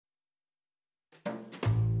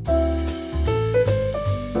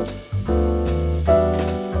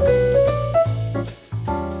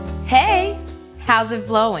Hey, how's it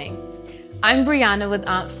flowing? I'm Brianna with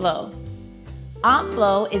Aunt Flo. Aunt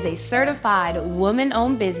Flo is a certified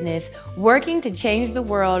woman-owned business working to change the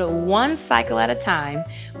world one cycle at a time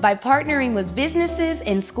by partnering with businesses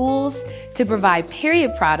and schools to provide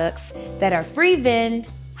period products that are free vend,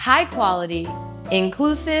 high quality,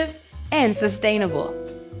 inclusive, and sustainable.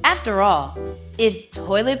 After all, if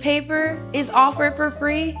toilet paper is offered for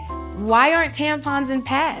free, why aren't tampons and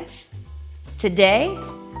pads? Today,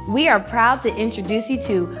 we are proud to introduce you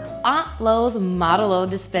to Aunt Flo's Model O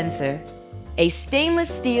dispenser, a stainless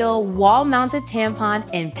steel wall-mounted tampon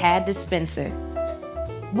and pad dispenser.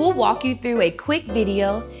 We'll walk you through a quick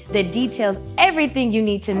video that details everything you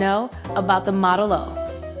need to know about the Model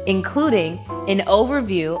O, including an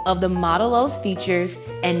overview of the Model O's features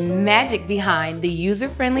and magic behind the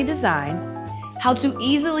user-friendly design, how to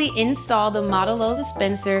easily install the Model O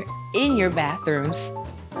dispenser in your bathrooms,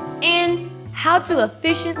 and how to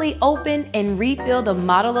efficiently open and refill the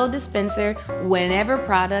Model O dispenser whenever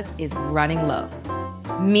product is running low.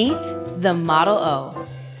 Meet the Model O,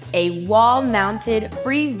 a wall-mounted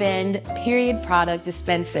free vend period product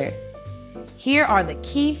dispenser. Here are the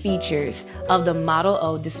key features of the Model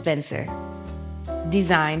O dispenser.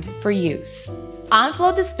 Designed for use. Aunt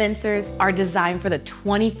Flo dispensers are designed for the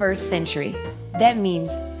 21st century. That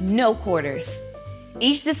means no quarters.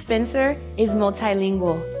 Each dispenser is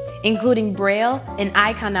multilingual, including Braille and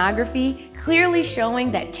iconography, clearly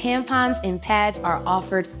showing that tampons and pads are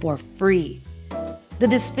offered for free. The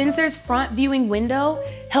dispenser's front viewing window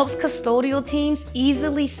helps custodial teams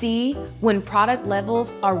easily see when product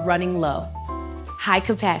levels are running low. High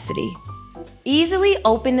capacity. Easily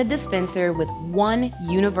open the dispenser with one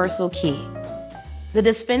universal key. The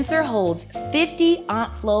dispenser holds 50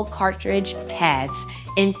 Aunt Flo cartridge pads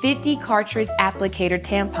and 50 cartridge applicator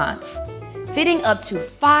tampons, fitting up to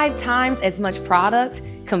 5 times as much product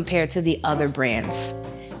compared to the other brands.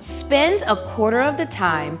 Spend a quarter of the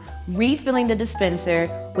time refilling the dispenser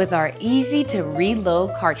with our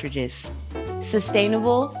easy-to-reload cartridges.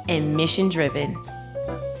 Sustainable and mission-driven.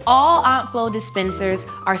 All Aunt Flo dispensers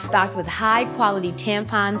are stocked with high-quality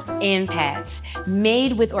tampons and pads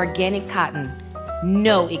made with organic cotton.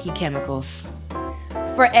 No icky chemicals.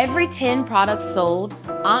 For every 10 products sold,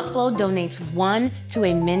 Aunt Flo donates 1 to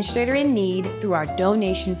a menstruator in need through our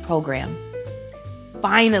donation program.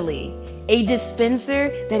 Finally, a dispenser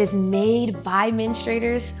that is made by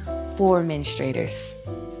menstruators for menstruators.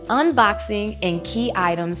 Unboxing and key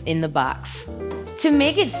items in the box. To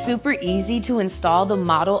make it super easy to install the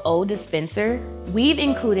Model O dispenser, we've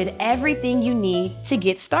included everything you need to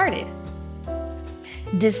get started.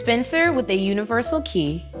 Dispenser with a universal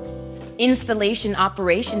key, installation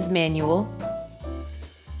operations manual,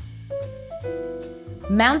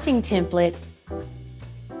 mounting template,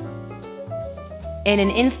 and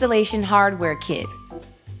an installation hardware kit.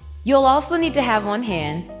 You'll also need to have on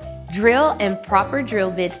hand drill and proper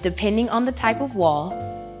drill bits depending on the type of wall,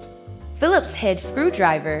 Phillips head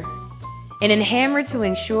screwdriver, and a hammer to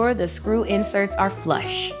ensure the screw inserts are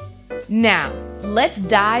flush. Now, let's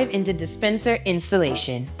dive into dispenser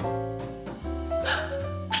installation.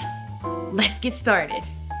 Let's get started.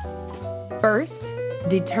 First,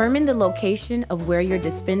 determine the location of where your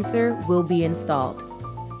dispenser will be installed.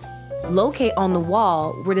 Locate on the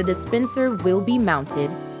wall where the dispenser will be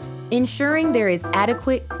mounted, ensuring there is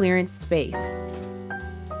adequate clearance space.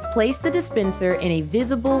 Place the dispenser in a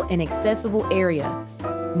visible and accessible area,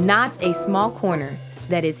 not a small corner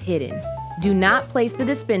that is hidden. Do not place the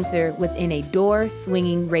dispenser within a door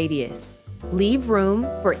swinging radius. Leave room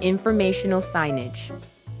for informational signage.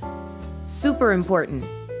 Super important.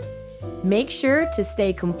 Make sure to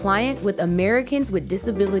stay compliant with Americans with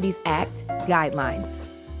Disabilities Act guidelines.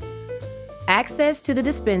 Access to the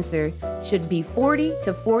dispenser should be 40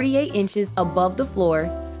 to 48 inches above the floor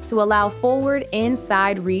to allow forward and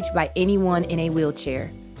side reach by anyone in a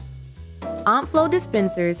wheelchair. Aunt Flo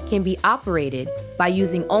dispensers can be operated by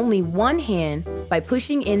using only one hand by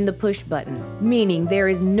pushing in the push button, meaning there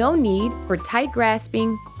is no need for tight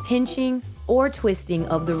grasping, pinching, or twisting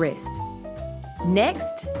of the wrist.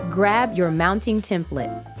 Next, grab your mounting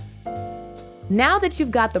template. Now that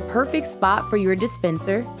you've got the perfect spot for your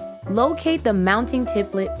dispenser, locate the mounting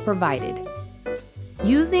template provided.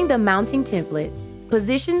 Using the mounting template,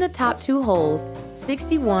 position the top 2 holes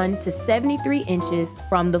 61 to 73 inches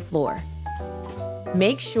from the floor.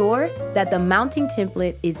 Make sure that the mounting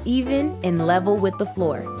template is even and level with the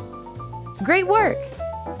floor. Great work!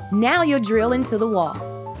 Now you'll drill into the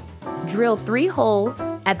wall. Drill 3 holes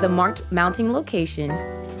at the marked mounting location,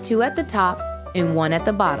 2 at the top and one at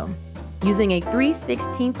the bottom, using a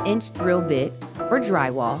 3/16" drill bit for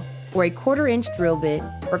drywall or a 1/4" drill bit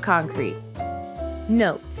for concrete.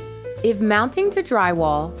 Note: if mounting to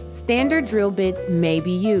drywall, standard drill bits may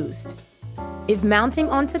be used. If mounting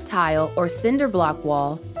onto tile or cinder block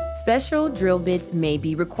wall, special drill bits may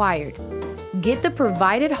be required. Get the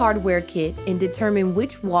provided hardware kit and determine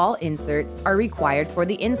which wall inserts are required for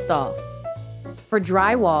the install. For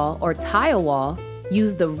drywall or tile wall,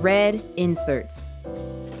 use the red inserts.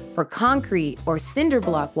 For concrete or cinder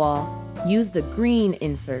block wall, use the green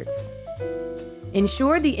inserts.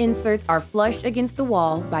 Ensure the inserts are flush against the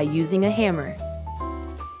wall by using a hammer.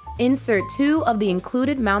 Insert 2 of the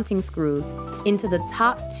included mounting screws into the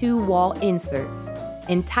top 2 wall inserts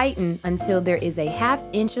and tighten until there is a 1/2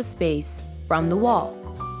 inch of space from the wall.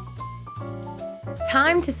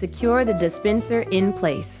 Time to secure the dispenser in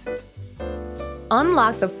place.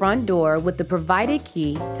 Unlock the front door with the provided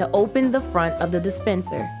key to open the front of the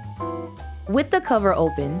dispenser. With the cover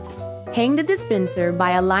open, hang the dispenser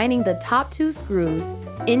by aligning the top 2 screws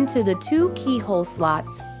into the 2 keyhole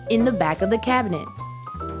slots in the back of the cabinet.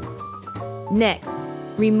 Next,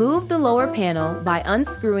 remove the lower panel by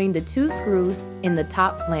unscrewing the 2 screws in the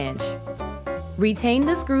top flange. Retain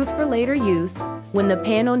the screws for later use when the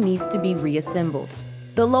panel needs to be reassembled.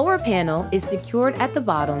 The lower panel is secured at the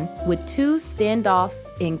bottom with 2 standoffs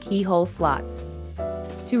in keyhole slots.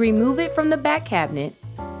 To remove it from the back cabinet,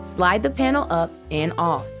 slide the panel up and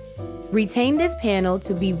off. Retain this panel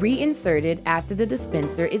to be reinserted after the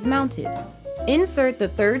dispenser is mounted. Insert the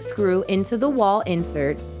 3rd screw into the wall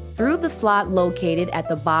insert through the slot located at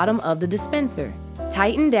the bottom of the dispenser.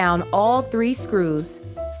 Tighten down all 3 screws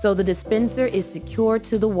so the dispenser is secured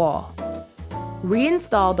to the wall.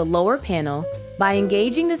 Reinstall the lower panel by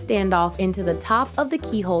engaging the standoff into the top of the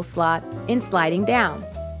keyhole slot and sliding down.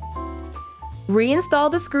 Reinstall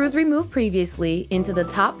the screws removed previously into the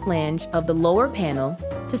top flange of the lower panel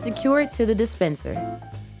to secure it to the dispenser.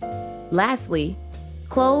 Lastly,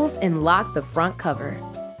 close and lock the front cover.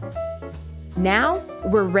 Now,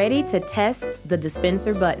 we're ready to test the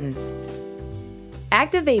dispenser buttons.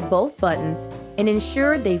 Activate both buttons and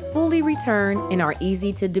ensure they fully return and are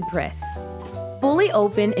easy to depress. Fully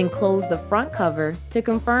open and close the front cover to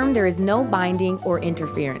confirm there is no binding or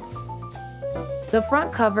interference. The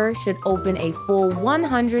front cover should open a full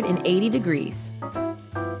 180 degrees.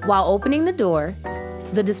 While opening the door,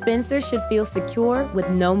 the dispenser should feel secure with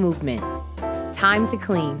no movement. Time to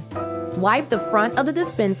clean. Wipe the front of the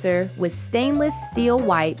dispenser with stainless steel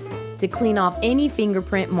wipes to clean off any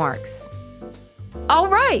fingerprint marks. All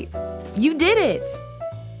right, you did it!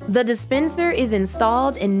 The dispenser is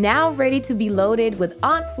installed and now ready to be loaded with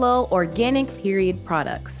Aunt Flo organic period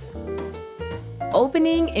products.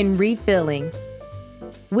 Opening and refilling.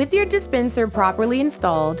 With your dispenser properly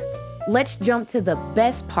installed, let's jump to the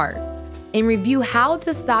best part and review how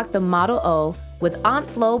to stock the Model O with Aunt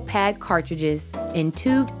Flo pad cartridges and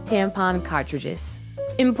tubed tampon cartridges.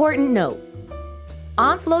 Important note: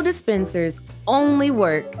 Aunt Flo dispensers only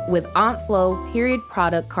work with Aunt Flo period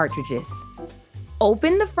product cartridges.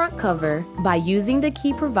 Open the front cover by using the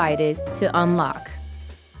key provided to unlock.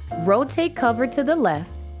 Rotate cover to the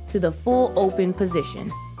left to the full open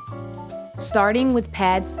position. Starting with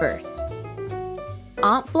pads first.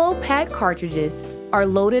 Aunt Flo pad cartridges are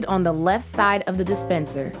loaded on the left side of the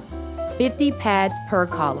dispenser, 50 pads per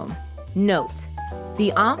column. Note: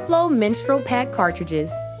 the Aunt Flo menstrual pad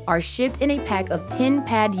cartridges are shipped in a pack of 10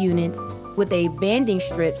 pad units with a banding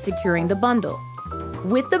strip securing the bundle.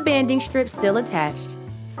 With the banding strip still attached,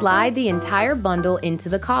 slide the entire bundle into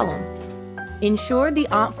the column. Ensure the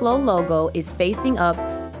Aunt Flo logo is facing up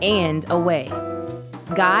and away.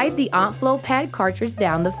 Guide the Aunt Flo pad cartridge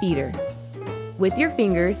down the feeder. With your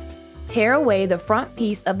fingers, tear away the front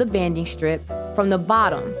piece of the banding strip from the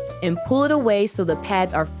bottom and pull it away so the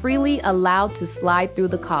pads are freely allowed to slide through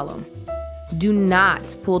the column. Do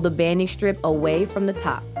not pull the banding strip away from the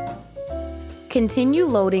top. Continue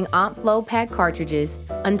loading Aunt Flo pad cartridges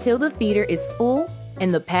until the feeder is full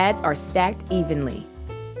and the pads are stacked evenly.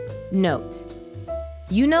 Note: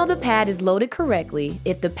 you know the pad is loaded correctly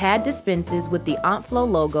if the pad dispenses with the Aunt Flo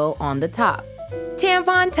logo on the top.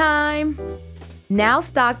 Tampon time! Now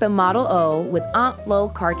stock the Model O with Aunt Flo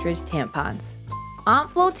cartridge tampons.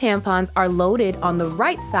 Aunt Flo tampons are loaded on the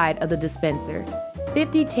right side of the dispenser,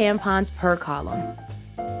 50 tampons per column.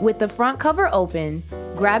 With the front cover open,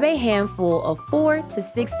 grab a handful of 4 to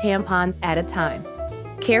 6 tampons at a time.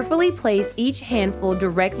 Carefully place each handful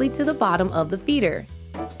directly to the bottom of the feeder,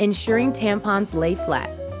 ensuring tampons lay flat.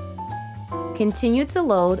 Continue to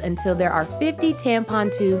load until there are 50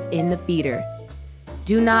 tampon tubes in the feeder.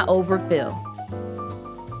 Do not overfill.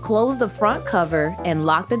 Close the front cover and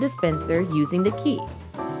lock the dispenser using the key.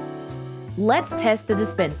 Let's test the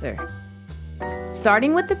dispenser.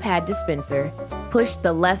 Starting with the pad dispenser, push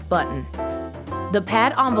the left button. The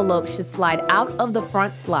pad envelope should slide out of the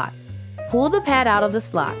front slot. Pull the pad out of the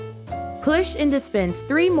slot. Push and dispense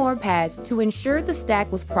 3 more pads to ensure the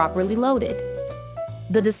stack was properly loaded.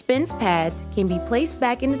 The dispense pads can be placed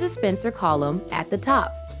back in the dispenser column at the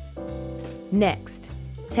top. Next,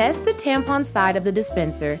 test the tampon side of the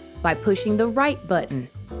dispenser by pushing the right button.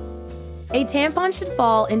 A tampon should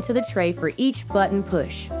fall into the tray for each button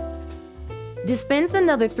push. Dispense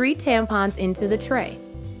another 3 tampons into the tray.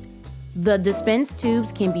 The dispense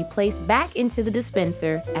tubes can be placed back into the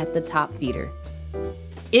dispenser at the top feeder.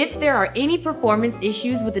 If there are any performance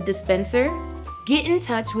issues with the dispenser, get in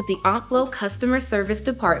touch with the OntFlow customer service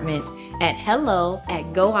department at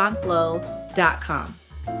hello@goontflow.com.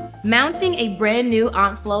 Mounting a brand new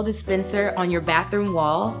OntFlow dispenser on your bathroom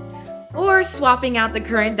wall or swapping out the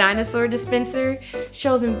current dinosaur dispenser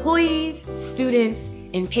shows employees, students,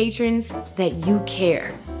 and patrons that you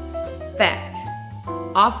care. Fact: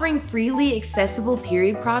 offering freely accessible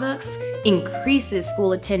period products increases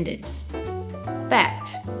school attendance.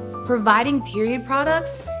 Fact: providing period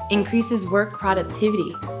products increases work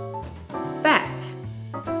productivity. Fact: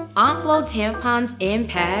 OntFlow tampons and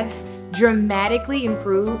pads dramatically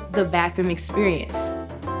improve the bathroom experience.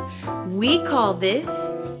 We call this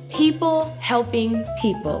people helping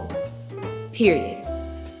people. Period.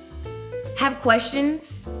 Have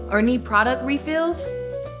questions or need product refills?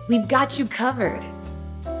 We've got you covered.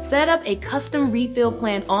 Set up a custom refill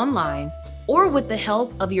plan online or with the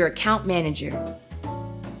help of your account manager.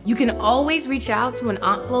 You can always reach out to an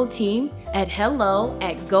OntFlow team at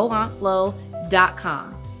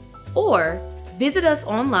hello@goontflow.com or visit us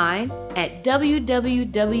online at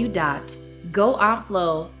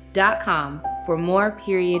www.goontflow.com for more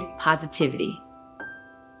period positivity.